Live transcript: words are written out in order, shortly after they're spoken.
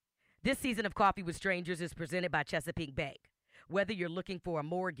This season of Coffee with Strangers is presented by Chesapeake Bank. Whether you're looking for a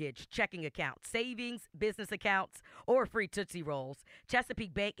mortgage, checking account, savings, business accounts, or free Tootsie Rolls,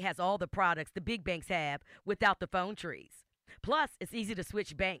 Chesapeake Bank has all the products the big banks have without the phone trees. Plus, it's easy to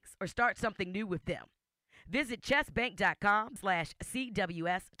switch banks or start something new with them. Visit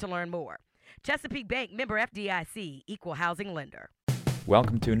chessbank.com/CWS to learn more. Chesapeake Bank, member FDIC, equal housing lender.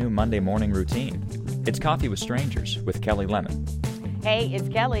 Welcome to a new Monday morning routine. It's Coffee with Strangers with Kelly Lemon. Hey, it's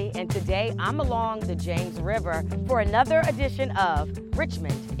Kelly, and today I'm along the James River for another edition of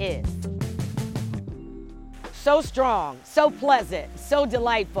Richmond Is. So strong, so pleasant, so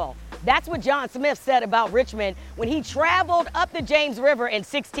delightful. That's what John Smith said about Richmond when he traveled up the James River in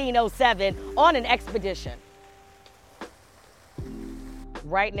 1607 on an expedition.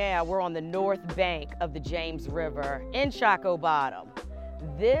 Right now, we're on the north bank of the James River in Shockoe Bottom.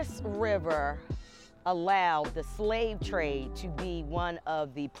 This river allowed the slave trade to be one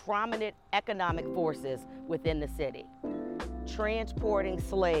of the prominent economic forces within the city. Transporting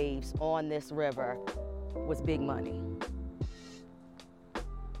slaves on this river was big money.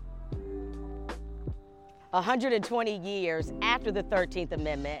 120 years after the 13th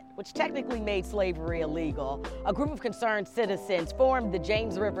Amendment, which technically made slavery illegal, a group of concerned citizens formed the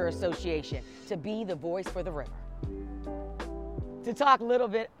James River Association to be the voice for the river. To talk a little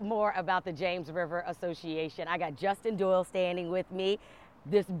bit more about the James River Association, I got Justin Doyle standing with me.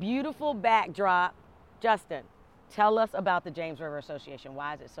 This beautiful backdrop. Justin, tell us about the James River Association.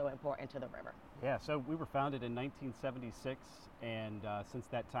 Why is it so important to the river? Yeah, so we were founded in 1976, and since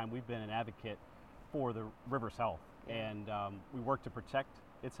that time we've been an advocate for the river's health. And we work to protect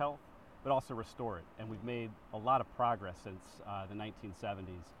its health, but also restore it. And we've made a lot of progress since the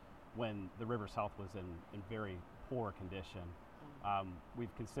 1970s when the river's health was in very poor condition.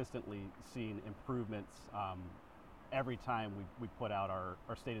 We've consistently seen improvements every time we put out our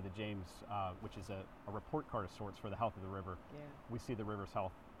State of the James, which is a report card of sorts for the health of the river. Yeah. We see the river's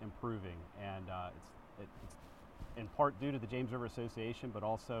health improving, and it's in part due to the James River Association, but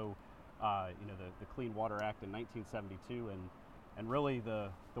also the Clean Water Act in 1972, and really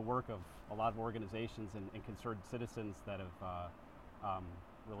the work of a lot of organizations and concerned citizens that have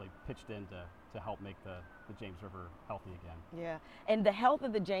really pitched in to help make the James River healthy again. Yeah, and the health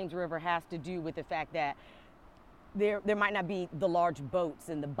of the James River has to do with the fact that there might not be the large boats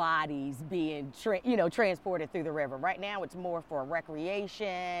and the bodies being transported through the river. Right now it's more for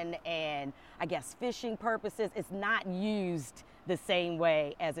recreation and I guess fishing purposes. It's not used the same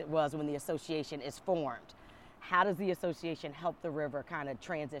way as it was when the association is formed. How does the association help the river kind of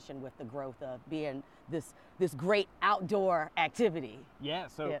transition with the growth of being this great outdoor activity? Yeah,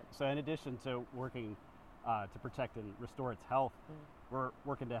 so in addition to working to protect and restore its health, we're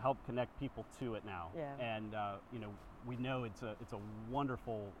working to help connect people to it now. Yeah. And we know it's a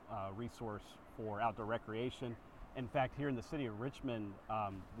wonderful resource for outdoor recreation. In fact, here in the city of Richmond,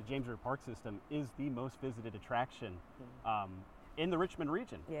 the James River Park System is the most visited attraction in the Richmond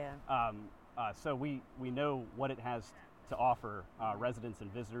region. Yeah. So we know what it has to offer residents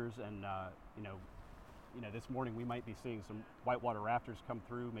and visitors, and this morning we might be seeing some whitewater rafters come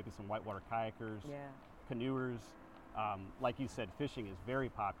through, maybe some whitewater kayakers, canoers. Like you said, fishing is very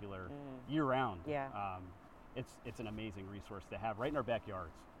popular year-round. Yeah. It's an amazing resource to have right in our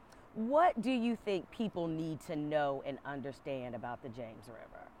backyards. What do you think people need to know and understand about the James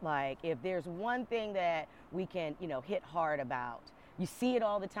River? Like, if there's one thing that we can, hit hard about, you see it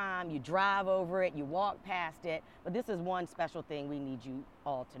all the time, you drive over it, you walk past it, but this is one special thing we need you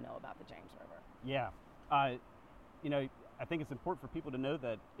all to know about the James River. Yeah. I think it's important for people to know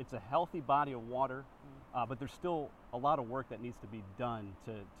that it's a healthy body of water, but there's still a lot of work that needs to be done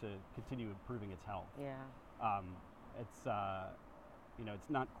to continue improving its health. Yeah. It's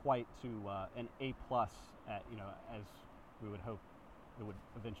not quite to an A+ as we would hope it would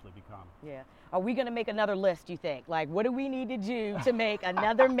eventually become. Yeah. Are we going to make another list, you think? Like, what do we need to do to make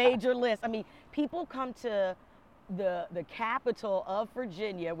another major list? I mean, people come to the capital of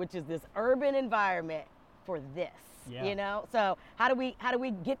Virginia, which is this urban environment, for this. Yeah. So how do we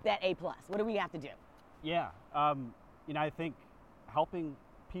get that A+? What do we have to do? Yeah. I think helping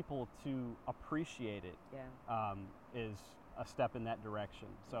people to appreciate it is a step in that direction.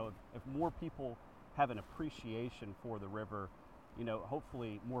 So if more people have an appreciation for the river,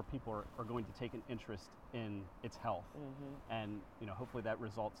 hopefully more people are going to take an interest in its health. And hopefully that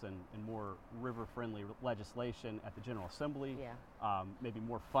results in more river-friendly legislation at the General Assembly. Maybe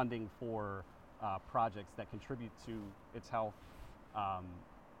more funding for projects that contribute to its health.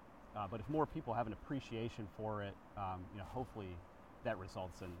 But if more people have an appreciation for it, hopefully that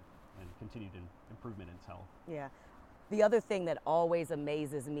results in continued improvement in its health. Yeah. The other thing that always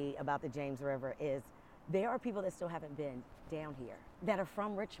amazes me about the James River is there are people that still haven't been down here, that are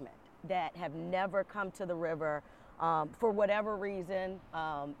from Richmond, that have never come to the river for whatever reason,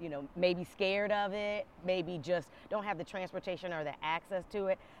 maybe scared of it, maybe just don't have the transportation or the access to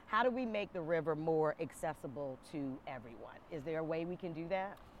it. How do we make the river more accessible to everyone? Is there a way we can do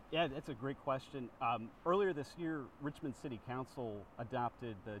that? Yeah, that's a great question. Earlier this year, Richmond City Council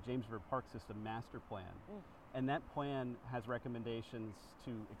adopted the James River Park System Master Plan. And that plan has recommendations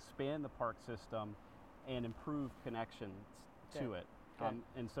to expand the park system and improve connections to it.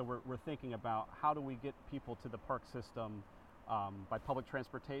 And so we're thinking about how do we get people to the park system by public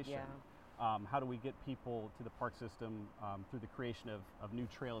transportation? How do we get people to the park system through the creation of new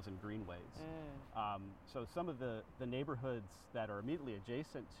trails and greenways? So some of the neighborhoods that are immediately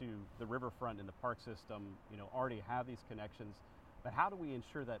adjacent to the riverfront and the park system, already have these connections. But how do we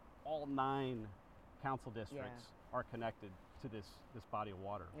ensure that all 9 council districts are connected to this body of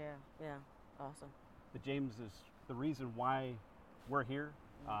water? Yeah, awesome. The James is the reason why we're here.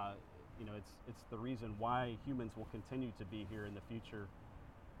 It's the reason why humans will continue to be here in the future.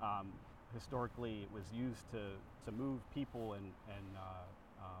 Historically, it was used to move people and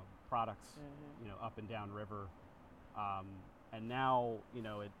products, up and down river. And now,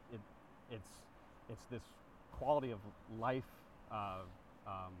 it's this quality of life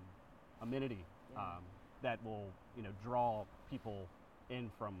amenity that will, draw people in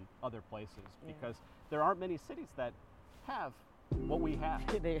from other places, because there aren't many cities that have what we have.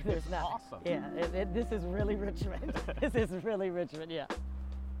 There's not. Awesome. Yeah, this is really Richmond. This is really Richmond, yeah.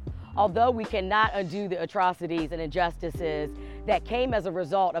 Although we cannot undo the atrocities and injustices that came as a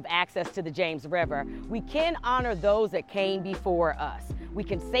result of access to the James River, we can honor those that came before us. We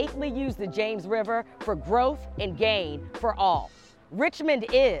can safely use the James River for growth and gain for all. Richmond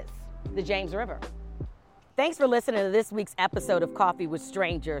is the James River. Thanks for listening to this week's episode of Coffee with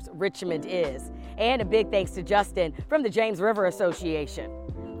Strangers, Richmond Is. And a big thanks to Justin from the James River Association.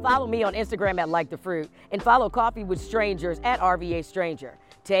 Follow me on Instagram at Like the Fruit and follow Coffee with Strangers at RVA Stranger.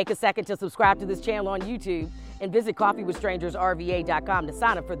 Take a second to subscribe to this channel on YouTube and visit coffeewithstrangersrva.com to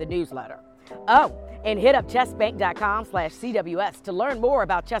sign up for the newsletter. Oh, and hit up chessbank.com/CWS to learn more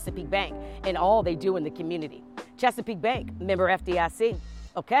about Chesapeake Bank and all they do in the community. Chesapeake Bank, member FDIC.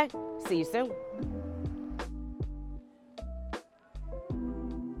 Okay, see you soon.